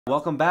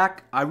Welcome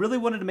back. I really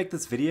wanted to make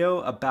this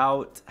video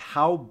about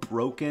how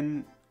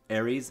broken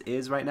Ares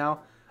is right now.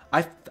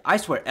 I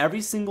swear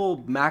every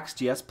single Max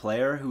GS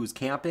player who's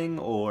camping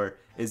or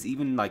is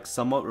even like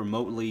somewhat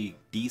remotely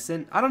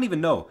decent, I don't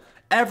even know.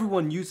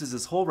 Everyone uses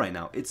this hull right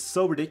now. It's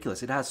so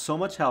ridiculous. It has so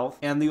much health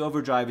and the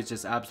overdrive is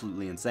just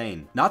absolutely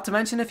insane. Not to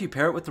mention if you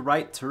pair it with the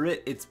right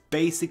turret, it's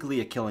basically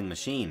a killing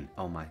machine.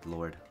 Oh my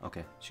lord.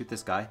 Okay, shoot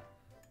this guy.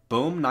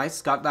 Boom,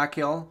 nice, got that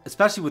kill.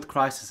 Especially with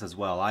Crisis as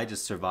well, I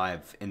just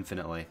survive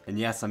infinitely. And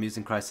yes, I'm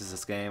using Crisis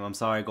this game. I'm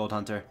sorry, Gold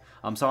Hunter.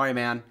 I'm sorry,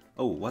 man.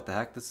 Oh, what the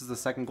heck? This is the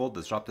second gold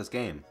that's dropped this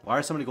game. Why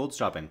are so many golds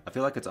dropping? I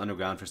feel like it's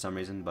underground for some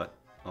reason, but...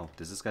 Oh,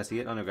 does this guy see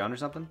it underground or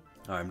something?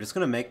 Alright, I'm just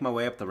gonna make my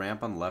way up the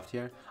ramp on the left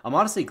here. I'm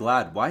honestly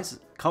glad. Why is...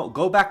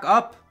 Go back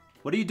up!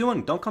 What are you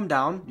doing? Don't come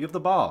down. You have the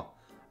ball.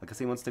 I guess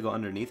he wants to go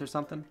underneath or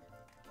something.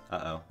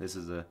 Uh-oh, this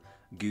is a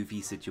goofy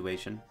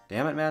situation.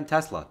 Damn it, man.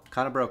 Tesla.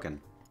 Kinda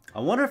broken. I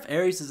wonder if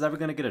Ares is ever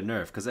going to get a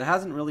nerf, because it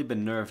hasn't really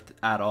been nerfed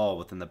at all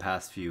within the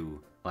past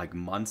few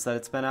months that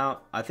it's been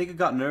out. I think it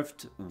got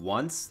nerfed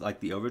once, like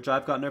the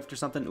overdrive got nerfed or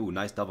something. Ooh,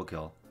 nice double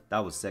kill.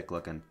 That was sick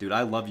looking. Dude,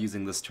 I love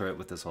using this turret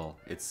with this hull.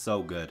 It's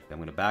so good. I'm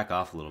going to back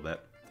off a little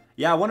bit.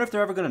 Yeah, I wonder if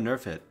they're ever going to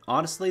nerf it.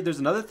 Honestly, there's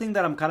another thing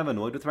that I'm kind of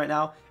annoyed with right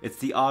now. It's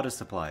the auto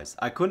supplies.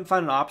 I couldn't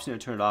find an option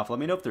to turn it off. Let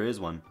me know if there is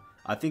one.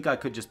 I think I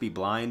could just be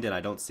blind and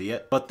I don't see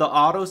it. But the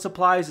auto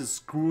supplies is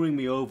screwing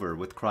me over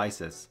with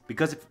Crisis.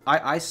 Because if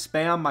I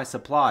spam my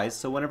supplies,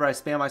 so whenever I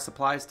spam my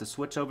supplies to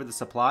switch over the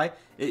supply,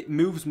 it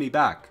moves me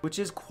back. Which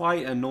is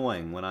quite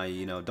annoying when I,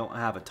 don't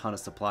have a ton of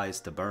supplies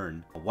to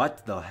burn.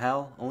 What the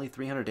hell? Only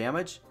 300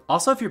 damage?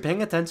 Also, if you're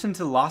paying attention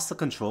to the Lost the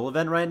Control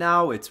event right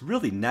now, it's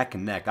really neck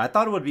and neck. I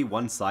thought it would be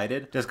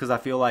one-sided, just because I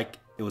feel like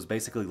it was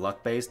basically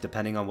luck-based,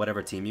 depending on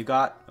whatever team you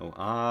got.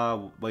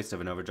 Oh, waste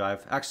of an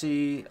overdrive.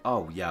 Actually,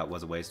 oh yeah, it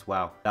was a waste.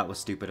 Wow, that was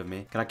stupid of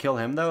me. Can I kill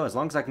him though? As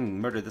long as I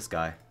can murder this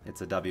guy,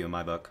 it's a W in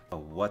my book. Oh,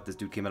 what? This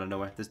dude came out of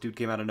nowhere. This dude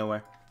came out of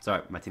nowhere.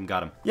 Sorry, my team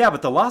got him. Yeah,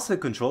 but the Lost the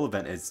Control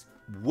event is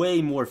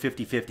way more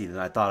 50-50 than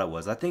I thought it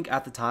was. I think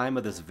at the time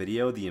of this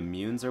video, the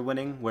immunes are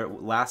winning, where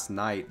last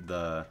night,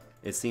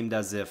 it seemed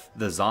as if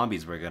the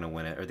zombies were gonna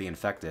win it, or the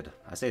infected.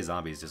 I say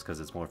zombies just because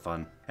it's more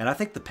fun. And I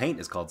think the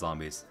paint is called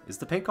zombies. Is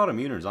the paint called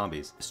immune or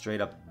zombies?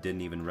 Straight up didn't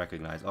even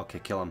recognize. Okay,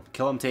 kill him.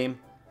 Kill him, team.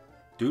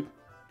 Dude,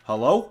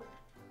 hello?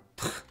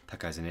 That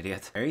guy's an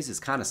idiot. Ares is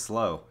kind of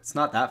slow. It's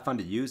not that fun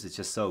to use, it's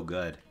just so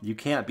good. You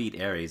can't beat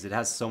Ares, it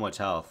has so much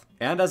health.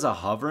 And as a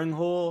hovering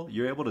hull,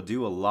 you're able to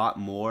do a lot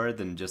more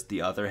than just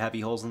the other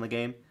heavy hulls in the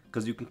game.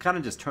 Because you can kind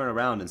of just turn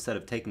around instead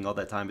of taking all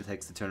that time it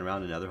takes to turn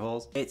around in other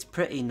holes. It's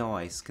pretty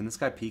nice. Can this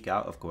guy peek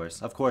out? Of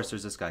course. Of course,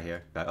 there's this guy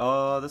here.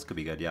 Oh, this could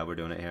be good. Yeah, we're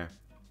doing it here.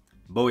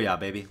 Booyah,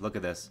 baby. Look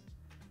at this.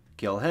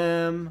 Kill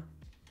him.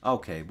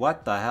 Okay,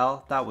 what the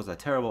hell? That was a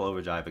terrible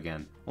overdrive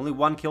again. Only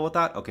one kill with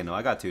that? Okay, no,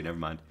 I got two. Never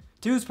mind.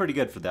 Two's pretty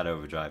good for that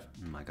overdrive.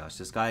 Oh my gosh,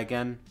 this guy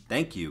again.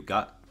 Thank you.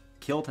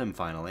 Killed him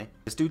finally.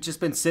 This dude's just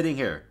been sitting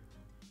here.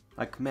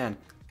 Like, man,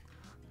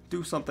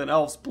 do something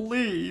else,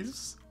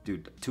 please.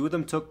 Dude, two of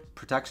them took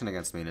protection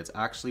against me and it's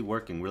actually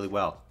working really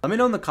well. Let me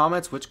know in the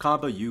comments which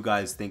combo you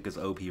guys think is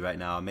OP right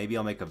now. Maybe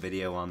I'll make a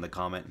video on the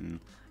comment and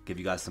give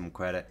you guys some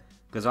credit.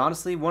 Because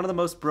honestly, one of the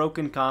most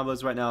broken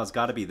combos right now has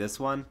got to be this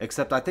one.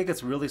 Except I think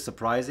it's really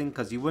surprising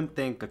because you wouldn't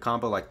think a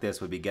combo like this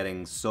would be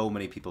getting so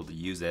many people to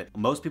use it.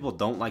 Most people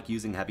don't like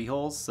using heavy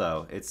hulls,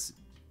 so it's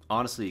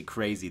honestly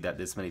crazy that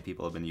this many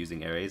people have been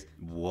using Ares.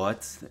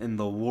 What in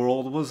the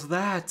world was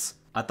that?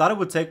 I thought it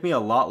would take me a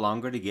lot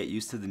longer to get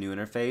used to the new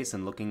interface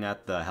and looking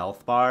at the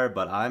health bar,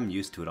 but I'm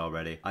used to it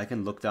already. I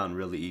can look down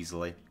really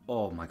easily.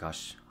 Oh my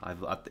gosh.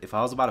 If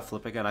I was about to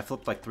flip again, I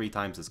flipped like 3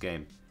 times this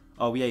game.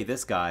 Oh yay,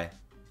 this guy.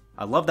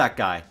 I love that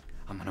guy.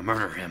 I'm gonna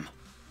murder him.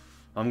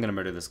 I'm gonna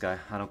murder this guy.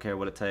 I don't care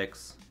what it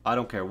takes. I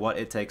don't care what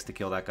it takes to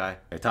kill that guy.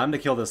 Okay, time to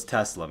kill this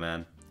Tesla,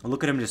 man.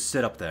 Look at him just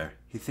sit up there.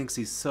 He thinks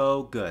he's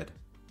so good.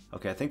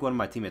 Okay, I think one of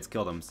my teammates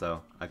killed him,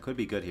 so I could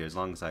be good here as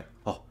long as I...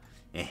 Oh.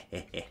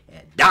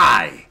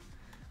 Die!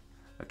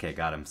 Okay,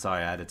 got him.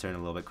 Sorry, I had to turn a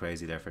little bit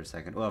crazy there for a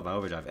second. Oh, my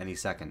overdrive. Any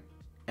second.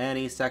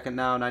 Any second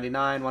now.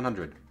 99,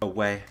 100. No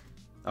way.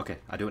 Okay,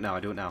 I do it now. I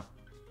do it now.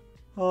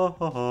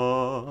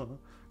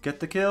 Get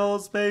the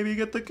kills, baby.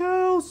 Get the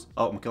kills.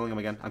 Oh, I'm killing him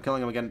again. I'm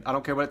killing him again. I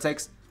don't care what it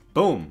takes.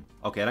 Boom.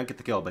 Okay, I don't get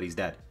the kill, but he's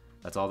dead.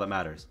 That's all that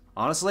matters.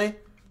 Honestly,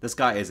 this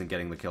guy isn't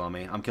getting the kill on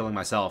me. I'm killing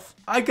myself.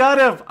 I got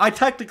him. I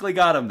technically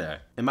got him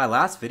there. In my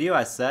last video,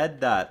 I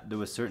said that there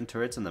was certain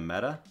turrets in the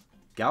meta.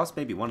 Gauss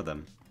may be one of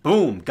them.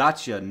 Boom.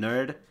 Gotcha,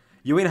 nerd.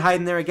 You ain't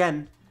hiding there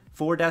again.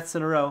 4 deaths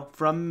in a row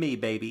from me,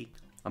 baby.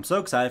 I'm so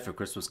excited for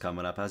Christmas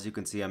coming up. As you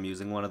can see, I'm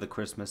using one of the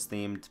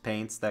Christmas-themed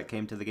paints that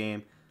came to the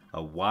game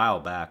a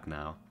while back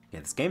now. Yeah,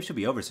 this game should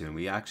be over soon.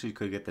 We actually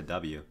could get the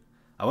W.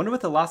 I wonder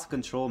what the Lost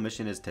Control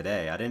mission is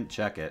today. I didn't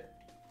check it.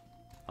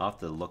 I'll have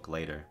to look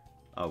later.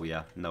 Oh,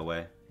 yeah. No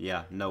way.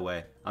 Yeah, no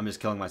way. I'm just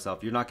killing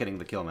myself. You're not getting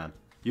the kill, man.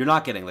 You're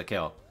not getting the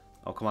kill.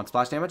 Oh, come on.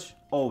 Splash damage?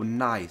 Oh,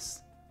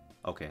 nice.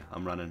 Okay,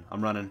 I'm running.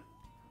 I'm running.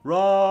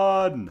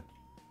 Run!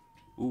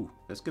 Ooh,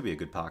 this could be a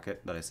good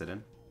pocket that I sit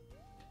in.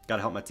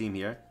 Gotta help my team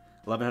here.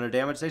 1100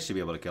 damage, they should be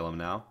able to kill him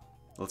now.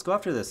 Let's go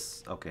after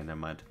this. Okay, never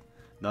mind.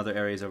 Another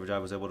Ares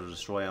Overdrive was able to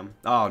destroy him.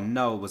 Oh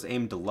no, it was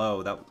aimed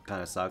low. That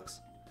kind of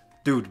sucks.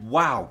 Dude,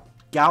 wow.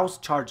 Gauss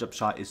charge up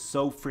shot is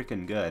so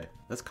freaking good.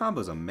 This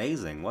combo's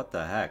amazing. What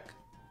the heck?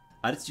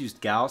 I just used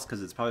Gauss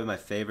because it's probably my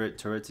favorite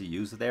turret to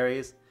use with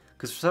Ares.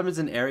 Because for some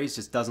reason Ares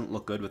just doesn't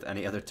look good with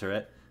any other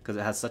turret. Because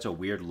it has such a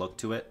weird look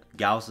to it.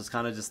 Gauss is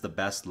kind of just the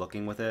best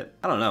looking with it.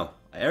 I don't know.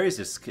 Ares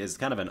just is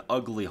kind of an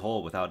ugly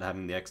hole without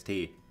having the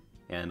XT.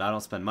 And I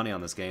don't spend money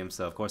on this game,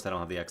 so of course I don't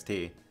have the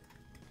XT.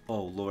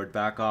 Oh lord,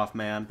 back off,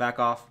 man. Back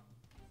off.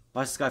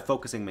 Why is this guy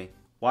focusing me?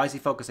 Why is he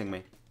focusing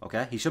me?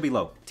 Okay, he should be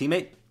low.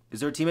 Teammate? Is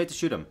there a teammate to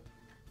shoot him?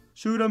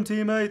 Shoot him,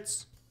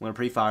 teammates! I'm gonna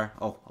pre-fire.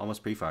 Oh,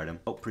 almost pre-fired him.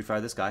 Oh,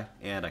 pre-fired this guy.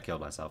 And I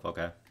killed myself.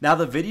 Okay. Now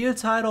the video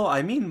title,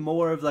 I mean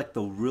more of like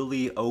the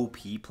really OP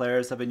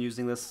players have been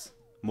using this.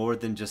 More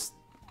than just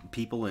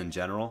people in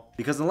general.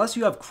 Because unless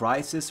you have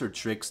Crisis or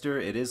Trickster,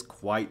 it is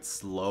quite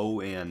slow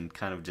and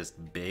kind of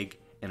just big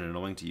and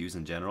annoying to use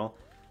in general.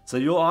 So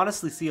you'll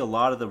honestly see a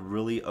lot of the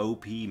really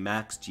OP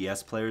max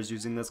GS players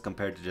using this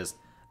compared to just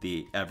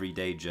the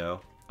everyday Joe.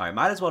 Alright,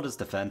 might as well just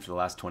defend for the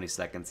last 20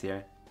 seconds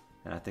here.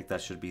 And I think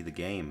that should be the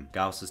game.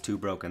 Gauss is too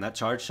broken. That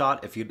charge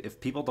shot, if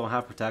people don't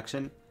have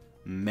protection,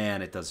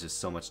 man, it does just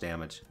so much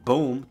damage.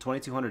 Boom,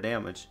 2200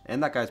 damage.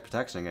 And that guy's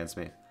protection against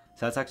me.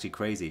 So that's actually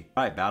crazy.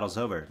 Alright, battle's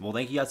over. Well,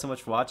 thank you guys so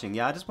much for watching.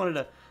 Yeah, I just wanted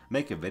to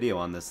make a video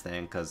on this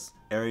thing because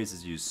Ares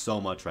is used so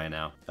much right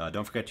now.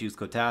 Don't forget to use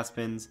code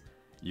Taspens.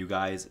 You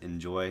guys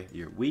enjoy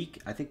your week.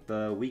 I think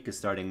the week is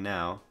starting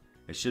now.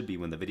 It should be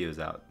when the video is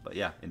out. But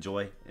yeah,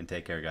 enjoy and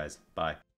take care, guys. Bye.